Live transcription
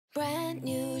brand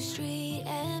new street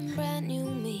and brand new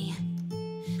me.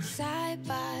 Side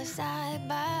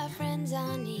by friends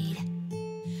I need.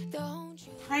 Don't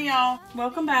you? Hey y'all,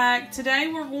 welcome back. Today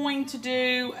we're going to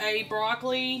do a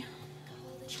broccoli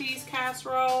cheese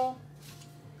casserole.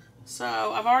 So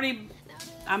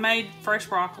I made fresh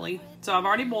broccoli. So I've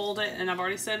already boiled it and I've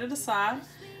already set it aside.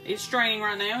 It's draining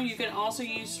right now. You can also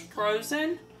use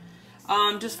frozen.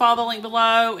 Just follow the link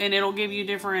below and it'll give you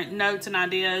different notes and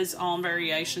ideas on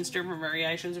different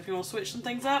variations if you want to switch some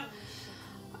things up.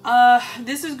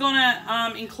 This is going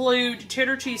to include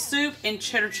cheddar cheese soup and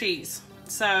cheddar cheese.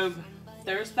 So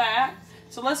there's that.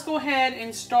 So let's go ahead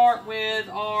and start with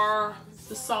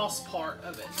the sauce part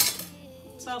of it.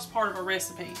 Sauce part of a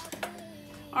recipe.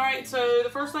 Alright, so the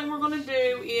first thing we're going to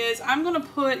do is I'm going to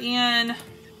put in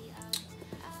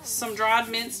some dried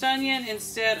minced onion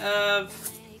instead of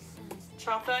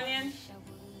chopped onion,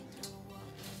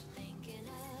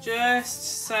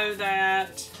 just so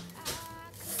that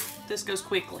this goes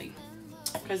quickly,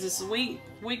 because it's a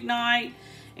weeknight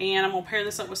and I'm gonna pair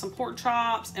this up with some pork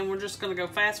chops and we're just gonna go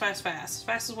fast as fast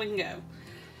as we can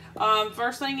go.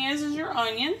 First thing is your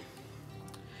onion.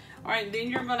 All right, then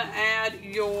you're gonna add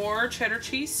your cheddar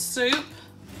cheese soup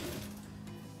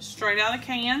straight out of the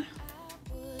can.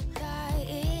 Would die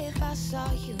if I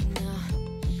saw you now.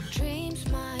 Dreams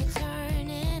might turn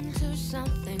into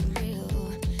something real.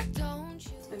 Don't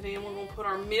you? And then we're gonna put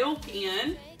our milk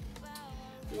in,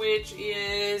 which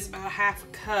is about a half a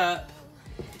cup.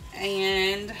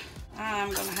 And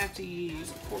I'm gonna have to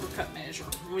use a 1/4 cup measure.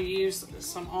 I'm gonna use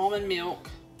some almond milk,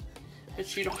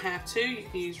 but you don't have to. You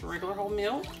can use regular whole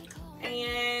milk.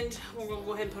 And we're gonna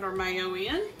go ahead and put our mayo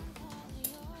in.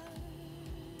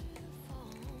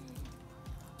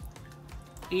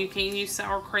 You can use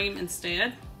sour cream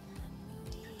instead.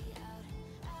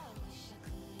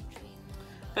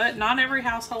 But not every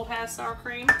household has sour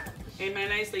cream, and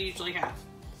mayonnaise they usually have.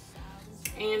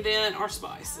 And then our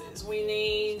spices. We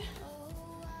need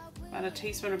about a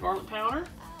teaspoon of garlic powder.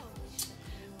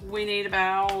 We need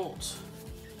about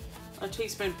a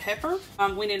teaspoon of pepper.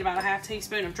 We need about a half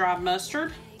teaspoon of dry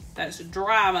mustard. That's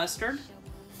dry mustard.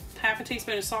 Half a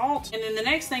teaspoon of salt. And then the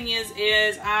next thing is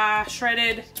I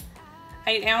shredded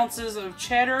 8 ounces of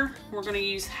cheddar. We're gonna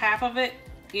use half of it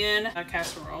in a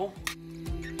casserole.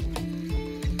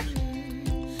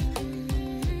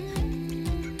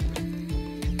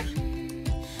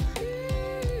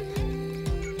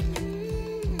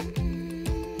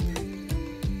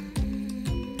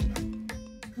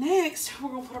 Next, we're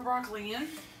gonna put our broccoli in.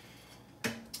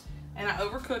 And I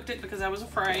overcooked it because I was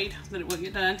afraid that it wouldn't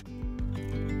get done.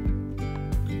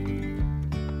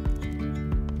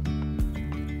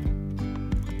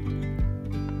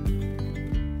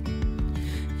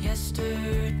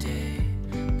 Yesterday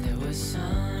there was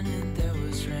sun and there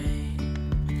was rain,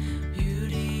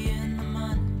 beauty in the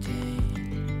mundane.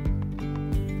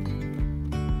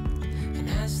 And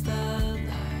as the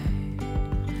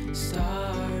light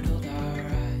startled our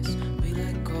eyes, we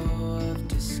let go of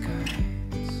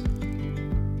disguise.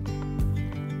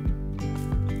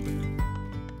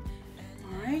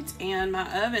 Alright, and my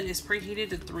oven is preheated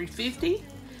to 350.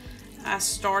 I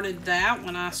started that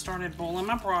when I started boiling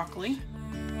my broccoli.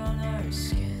 On our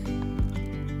skin,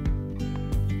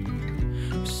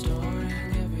 restoring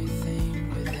everything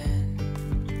within.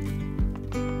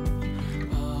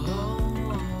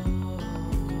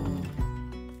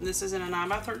 This is in a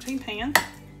 9x13 pan,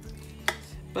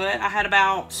 but I had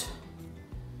about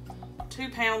 2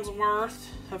 pounds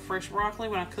worth of fresh broccoli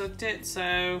when I cooked it,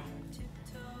 so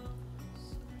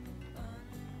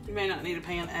you may not need a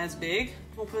pan as big.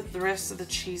 We'll put the rest of the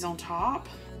cheese on top.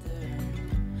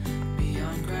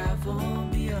 Beyond gravel,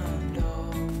 beyond all.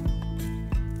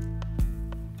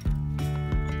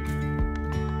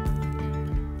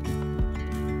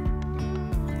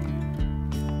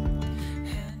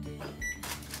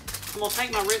 I'm gonna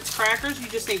take my Ritz crackers. You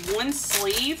just need 1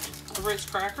 sleeve of Ritz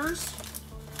crackers.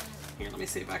 Here, let me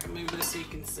see if I can move this so you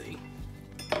can see.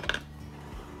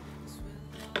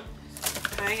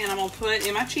 Okay, and I'm gonna put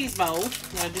in my cheese bowl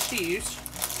that I just used.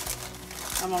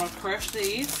 I'm gonna crush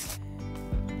these.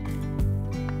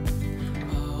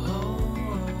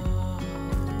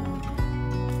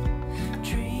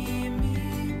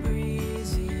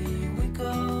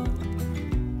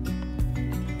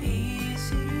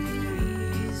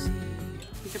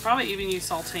 Probably even use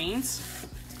saltines.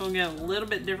 It's gonna get a little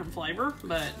bit different flavor,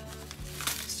 but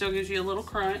still gives you a little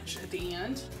crunch at the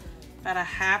end. About a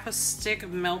half a stick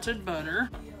of melted butter.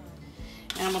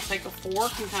 And I'm gonna take a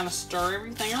fork and kind of stir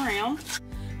everything around.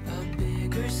 A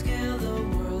bigger scale, the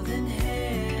world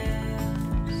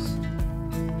inhales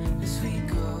as we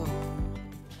go.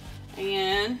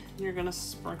 And you're gonna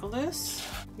sprinkle this.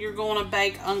 You're gonna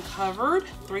bake uncovered,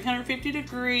 350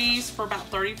 degrees for about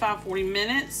 35-40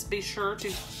 minutes. Be sure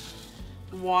to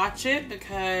watch it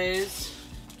because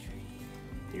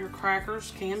your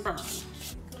crackers can burn.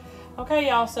 Okay,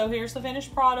 y'all, so here's the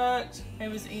finished product. It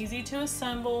was easy to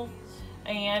assemble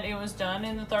and it was done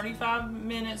in the 35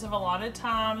 minutes of allotted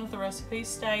time that the recipe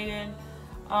stated.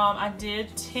 I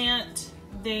did tint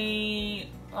the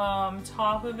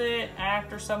top of it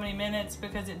after so many minutes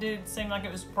because it did seem like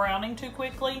it was browning too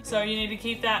quickly. So you need to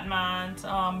keep that in mind.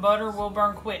 Butter will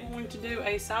burn quick. I'm going to do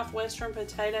a southwestern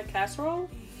potato casserole.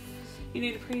 You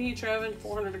need to preheat your oven to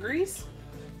 400 degrees.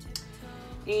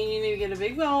 And you need to get a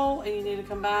big bowl and you need to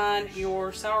combine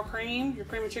your sour cream, your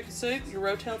cream of chicken soup, your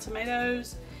Rotel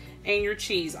tomatoes, and your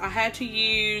cheese. I had to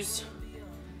use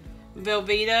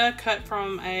Velveeta cut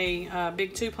from a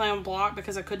big 2-pound block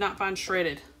because I could not find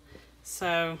shredded.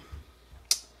 So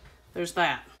there's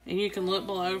that. And you can look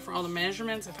below for all the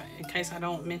measurements in case I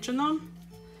don't mention them.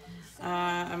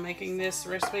 I'm making this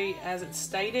recipe as it's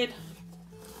stated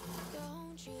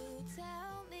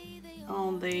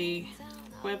on the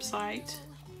website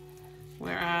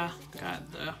where I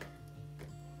got the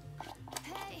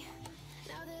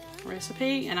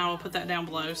recipe, and I will put that down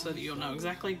below so that you'll know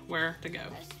exactly where to go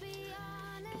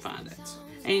to find it.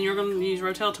 And you're going to use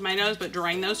Rotel tomatoes, but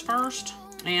drain those first.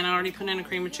 And I already put in a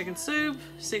cream of chicken soup,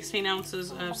 16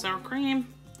 ounces of sour cream,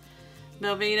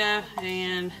 Velveeta,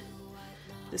 and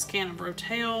this can of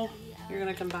Rotel. You're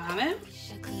going to combine it.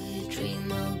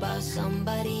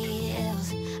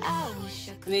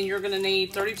 And then you're going to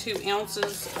need 32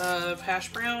 ounces of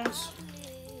hash browns.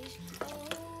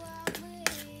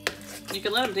 You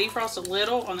can let them defrost a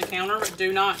little on the counter, but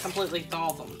do not completely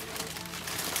thaw them.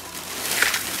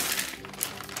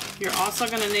 You're also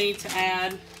going to need to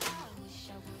add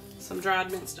some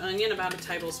dried minced onion, about a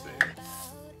tablespoon.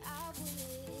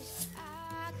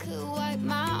 I could wipe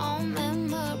my own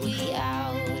memory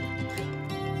out.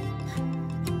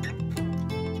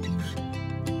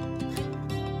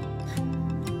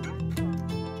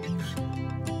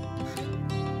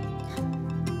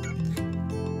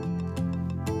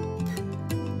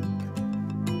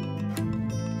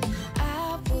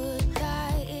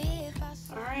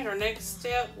 Alright, our next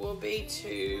step will be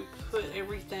to put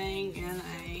everything in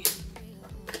a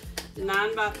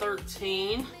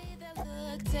 9x13.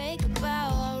 Take a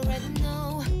bow, already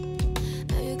know.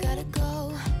 Now you gotta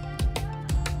go.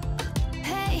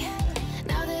 Hey,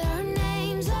 now that our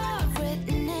names are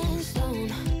written in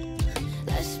stone,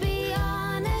 let's be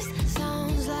honest,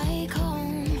 sounds like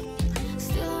home.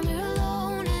 Still I'm here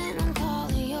alone and I'm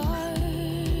calling your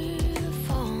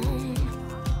phone.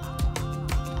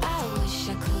 I wish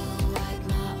I could wipe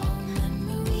my own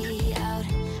memory out.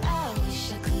 I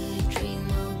wish I could dream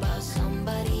about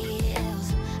somebody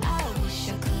else. I wish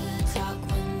I could talk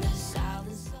when the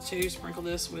silence. To sprinkle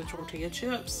this with tortilla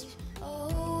chips.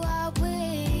 Oh, I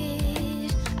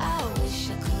wish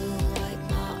I could wipe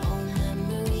my own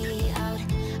memory out.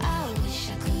 I wish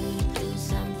I could do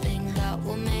something that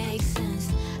will make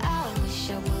sense. I wish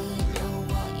I would know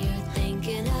what you're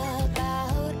thinking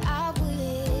about. I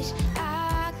wish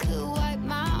I could wipe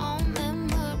my own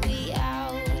memory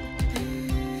out.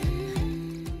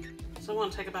 So I'm going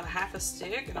to take about a half a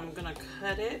stick and I'm going to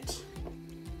cut it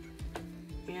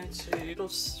into little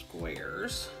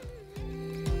squares.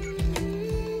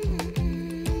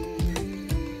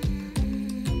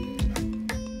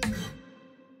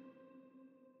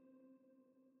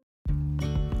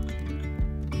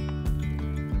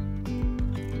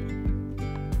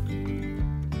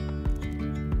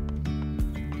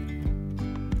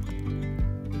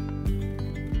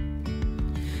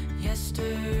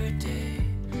 Yesterday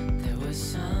there was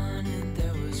sun and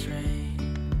there was rain,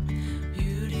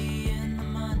 beauty in the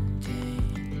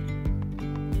mundane.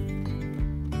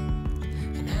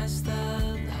 And as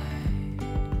the light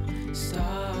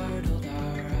startled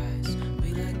our eyes,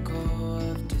 we let go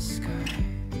of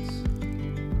disguise.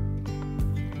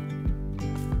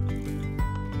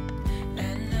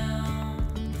 And now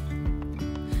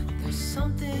there's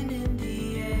something in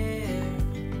the air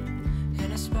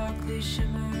and a sparkly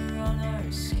shimmer on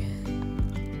our skin.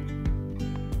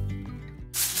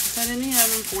 Put in the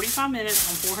oven 45 minutes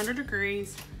on 400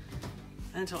 degrees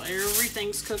until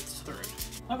everything's cooked through.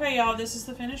 Okay, y'all, this is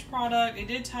the finished product. It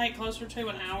did take closer to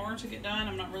an hour to get done.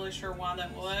 I'm not really sure why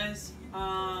that was,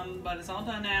 but it's all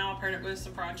done now. I paired it with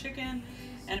some fried chicken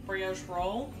and a brioche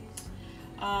roll.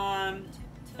 But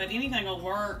anything will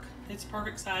work. It's a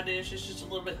perfect side dish. It's just a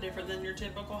little bit different than your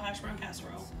typical hash brown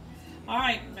casserole. All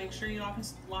right, make sure you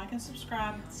like and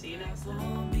subscribe. See you next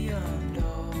time.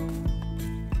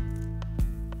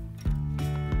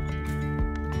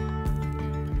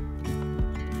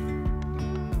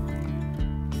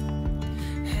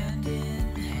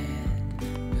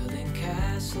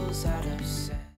 castles out of sand.